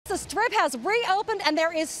the Strip has reopened and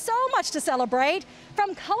there is so much to celebrate,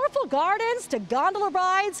 from colorful gardens to gondola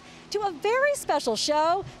rides to a very special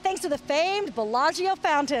show thanks to the famed Bellagio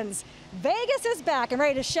fountains. Vegas is back and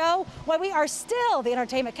ready to show why we are still the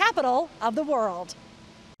entertainment capital of the world.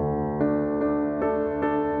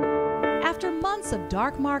 After months of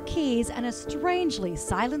dark marquees and a strangely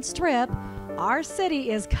silent Strip, our city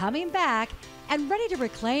is coming back and ready to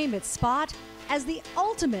reclaim its spot as the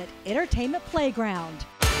ultimate entertainment playground.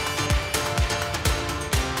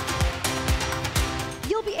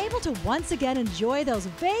 You'll be able to once again enjoy those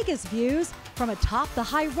Vegas views from atop the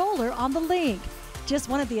high roller on the Link, just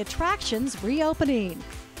one of the attractions reopening.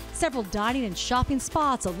 Several dining and shopping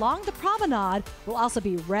spots along the promenade will also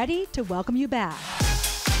be ready to welcome you back.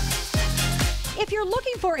 If you're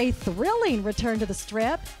looking for a thrilling return to the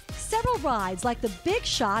Strip, several rides like the Big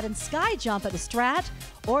Shot and Sky Jump at the Strat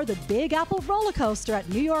or the Big Apple roller coaster at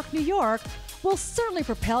New York, New York will certainly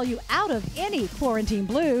propel you out of any quarantine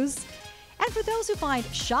blues. And for those who find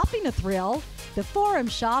shopping a thrill, the Forum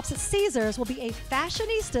Shops at Caesars will be a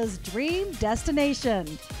fashionista's dream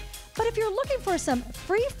destination. But if you're looking for some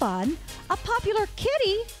free fun, a popular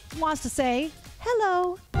kitty wants to say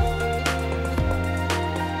hello.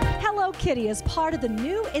 Hello Kitty is part of the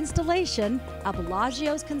new installation of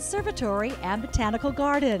Bellagio's Conservatory and Botanical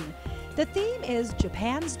Garden. The theme is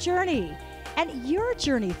Japan's Journey, and your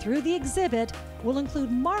journey through the exhibit will include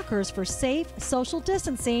markers for safe social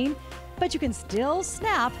distancing, but you can still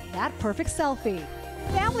snap that perfect selfie.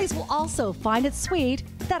 Families will also find it sweet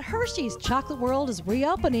that Hershey's Chocolate World is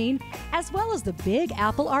reopening, as well as the Big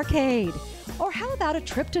Apple Arcade. Or how about a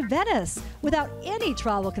trip to Venice without any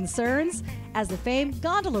travel concerns as the famed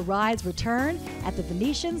gondola rides return at the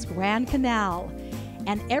Venetian's Grand Canal.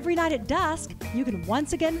 And every night at dusk, you can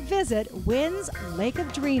once again visit Wynn's Lake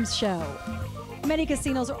of Dreams show. Many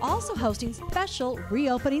casinos are also hosting special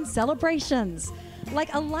reopening celebrations,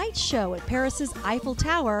 like a light show at Paris's Eiffel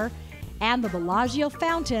Tower, and the Bellagio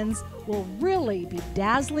fountains will really be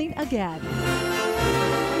dazzling again.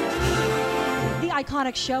 The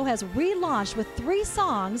iconic show has relaunched with 3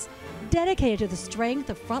 songs dedicated to the strength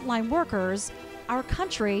of frontline workers, our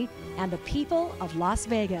country, and the people of Las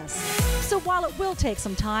Vegas. So while it will take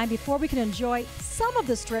some time before we can enjoy some of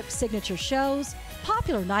the Strip's signature shows,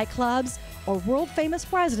 popular nightclubs, or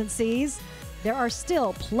world-famous residencies, there are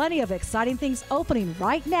still plenty of exciting things opening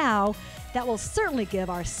right now that will certainly give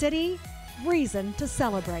our city reason to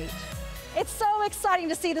celebrate. It's so exciting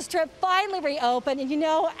to see the Strip finally reopen, and you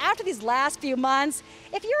know, after these last few months,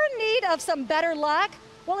 if you're in need of some better luck,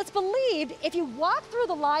 well, it's believed if you walk through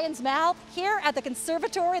the Lion's Mouth here at the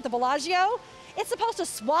Conservatory at the Bellagio, it's supposed to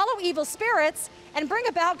swallow evil spirits and bring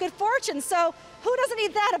about good fortune. So who doesn't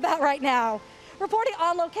need that about right now? Reporting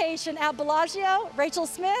on location at Bellagio, Rachel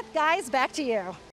Smith. Guys, back to you.